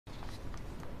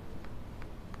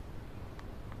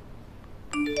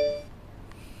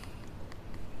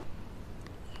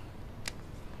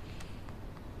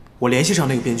我联系上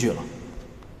那个编剧了，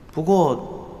不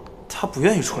过他不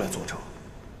愿意出来作证。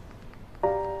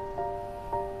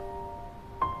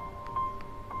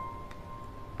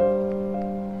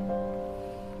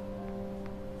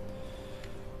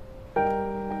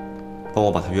帮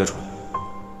我把他约出来。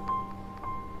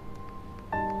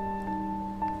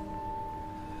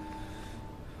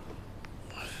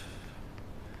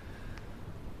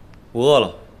我饿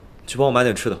了，去帮我买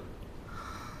点吃的。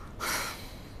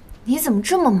你怎么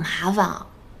这么麻烦啊？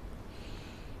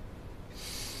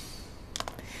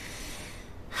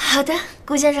好的，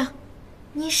顾先生，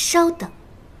你稍等。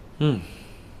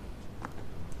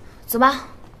走吧。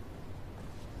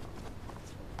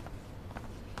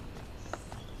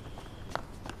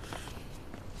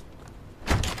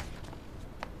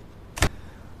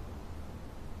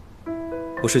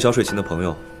我是小水琴的朋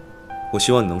友，我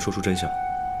希望你能说出真相。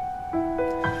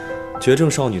绝症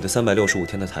少女的365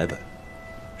天的台本，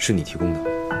是你提供的，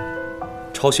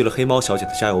抄袭了黑猫小姐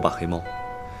的加油吧黑猫，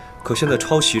可现在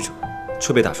抄袭者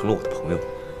却被打成了我的朋友。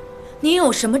你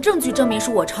有什么证据证明是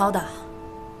我抄的？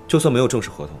就算没有正式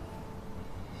合同，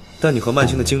但你和曼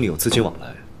星的经理有资金往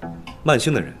来，曼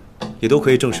星的人也都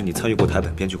可以证实你参与过台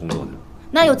本编剧工作的。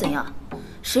那又怎样？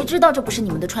谁知道这不是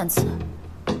你们的串词？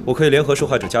我可以联合受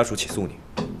害者家属起诉你，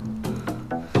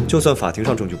就算法庭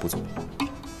上证据不足，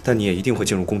但你也一定会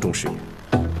进入公众视野。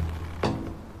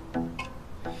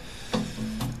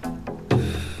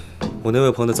我那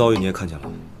位朋友的遭遇你也看见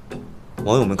了，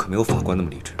网友们可没有法官那么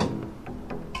理智。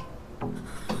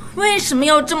为什么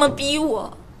要这么逼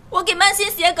我？我给曼星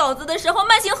写稿子的时候，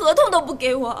曼星合同都不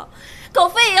给我，稿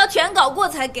费也要全稿过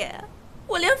才给，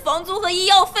我连房租和医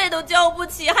药费都交不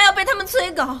起，还要被他们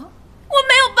催稿，我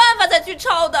没有办法才去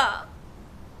抄的。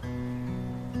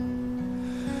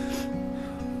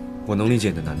我能理解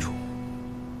你的难处，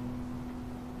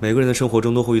每个人的生活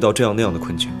中都会遇到这样那样的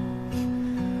困境，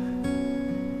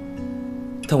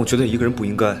但我觉得一个人不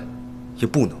应该，也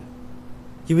不能，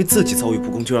因为自己遭遇不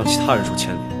公就让其他人受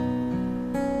牵连。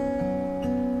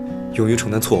勇于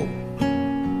承担错误，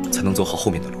才能走好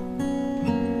后面的路。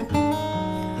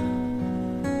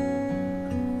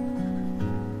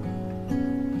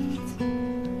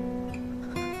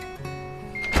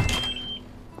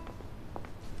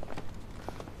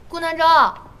顾南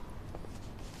征，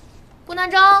顾南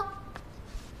征，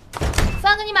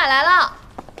饭给你买来了。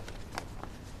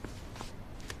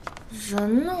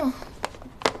人呢？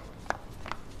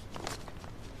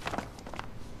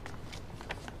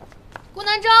顾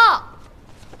南征，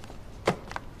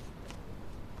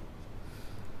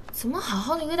怎么好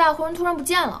好的一个大活人突然不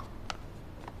见了？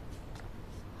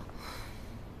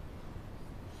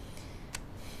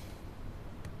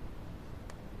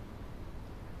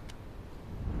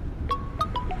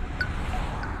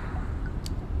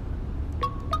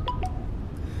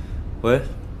喂，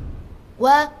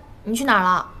喂，你去哪儿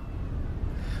了？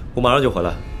我马上就回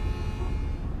来。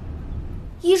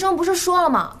医生不是说了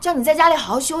吗？叫你在家里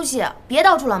好好休息，别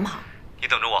到处乱跑。你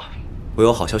等着我，我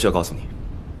有好消息要告诉你。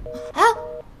啊！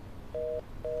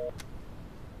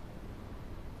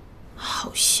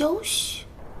好消息！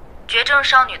绝症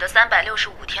少女的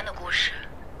365天的故事，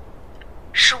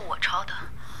是我抄的。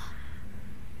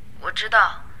我知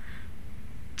道，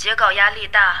截稿压力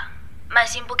大，曼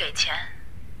星不给钱，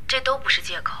这都不是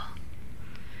借口。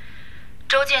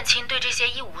周建清对这些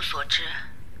一无所知，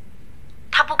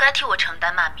他不该替我承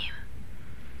担骂名。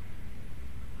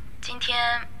今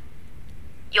天，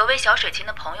有位小水琴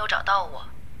的朋友找到我，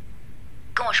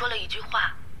跟我说了一句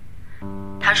话。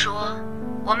他说，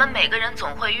我们每个人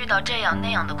总会遇到这样那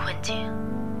样的困境，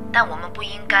但我们不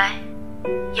应该，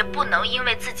也不能因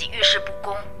为自己遇事不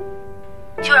公，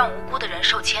就让无辜的人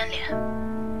受牵连。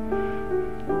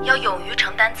要勇于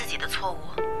承担自己的错误，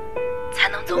才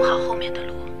能走好后面的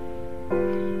路。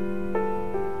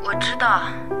我知道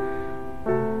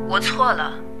我错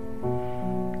了，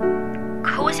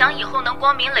可我想以后能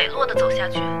光明磊落地走下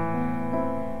去。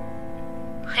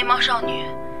黑猫少女、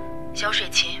小水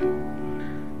琴，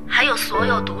还有所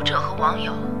有读者和网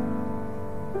友，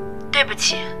对不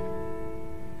起，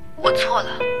我错了。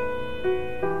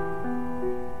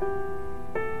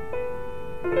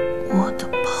我的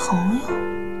朋友，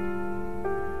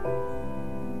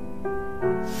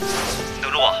你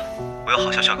等着我，我有好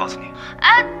消息要告诉你。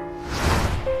哎，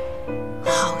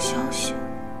好消息。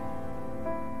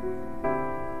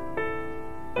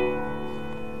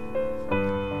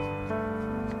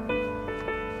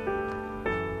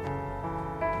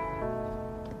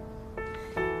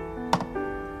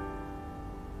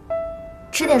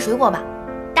吃点水果吧，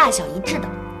大小一致的。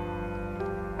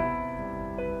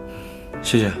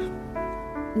谢谢。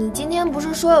你今天不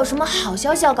是说有什么好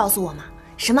消息要告诉我吗？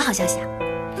什么好消息啊？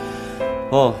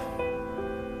哦，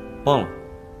忘了。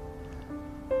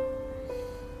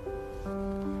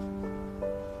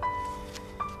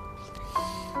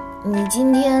你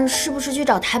今天是不是去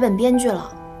找台本编剧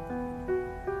了？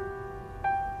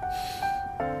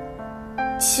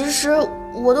其实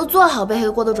我都做好背黑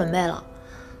锅的准备了，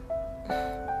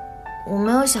我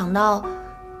没有想到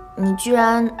你居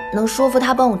然能说服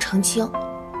他帮我澄清。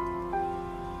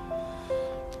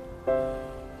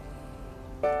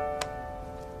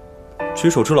举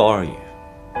手之劳而已。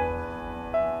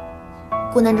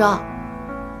顾南征，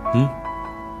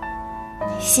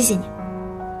谢谢你。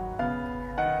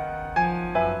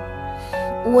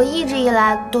我一直以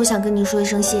来都想跟你说一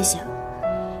声谢谢。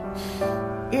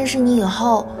认识你以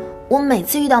后，我每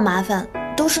次遇到麻烦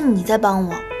都是你在帮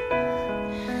我。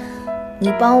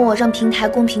你帮我让平台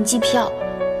公平计票，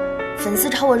粉丝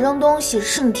朝我扔东西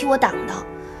是你替我挡的，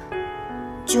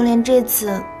就连这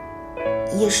次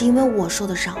也是因为我受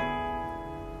的伤。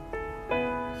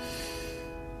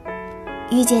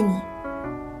遇见你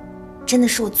真的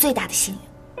是我最大的幸运。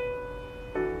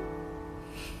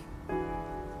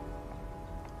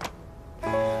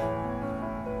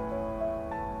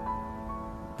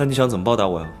那你想怎么报答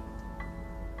我呀？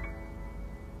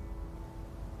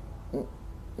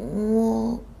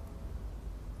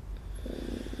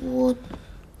我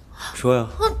说呀。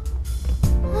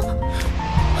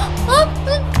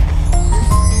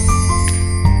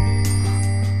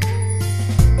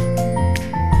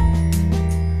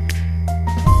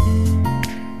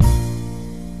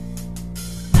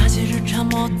那些日常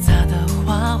摩擦的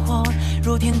花火，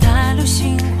如天台流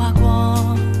星划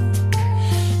过。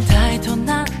抬头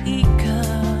那一刻，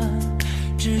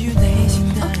治愈内心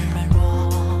的软弱，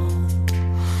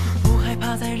不害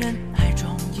怕在人海中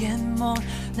淹没，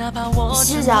哪怕我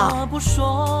沉默不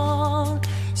说，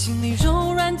心里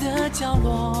柔软的角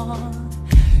落，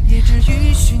也只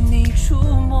允许你触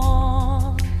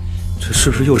摸。这是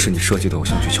不是又是你设计的偶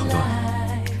像剧桥段？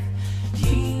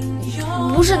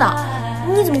不是的，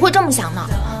你怎么会这么想呢？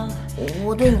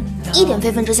我对你一点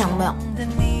非分之想都没有。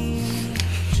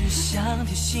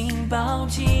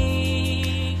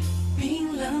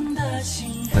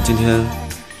那今天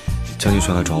江景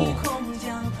轩来找我，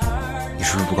你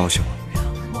是不是不高兴了？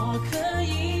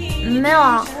没有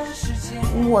啊，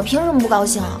我凭什么不高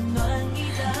兴啊？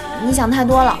你想太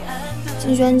多了，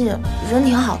静轩姐人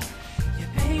挺好的。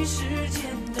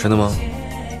真的吗？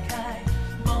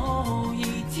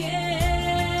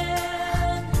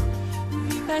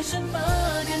什么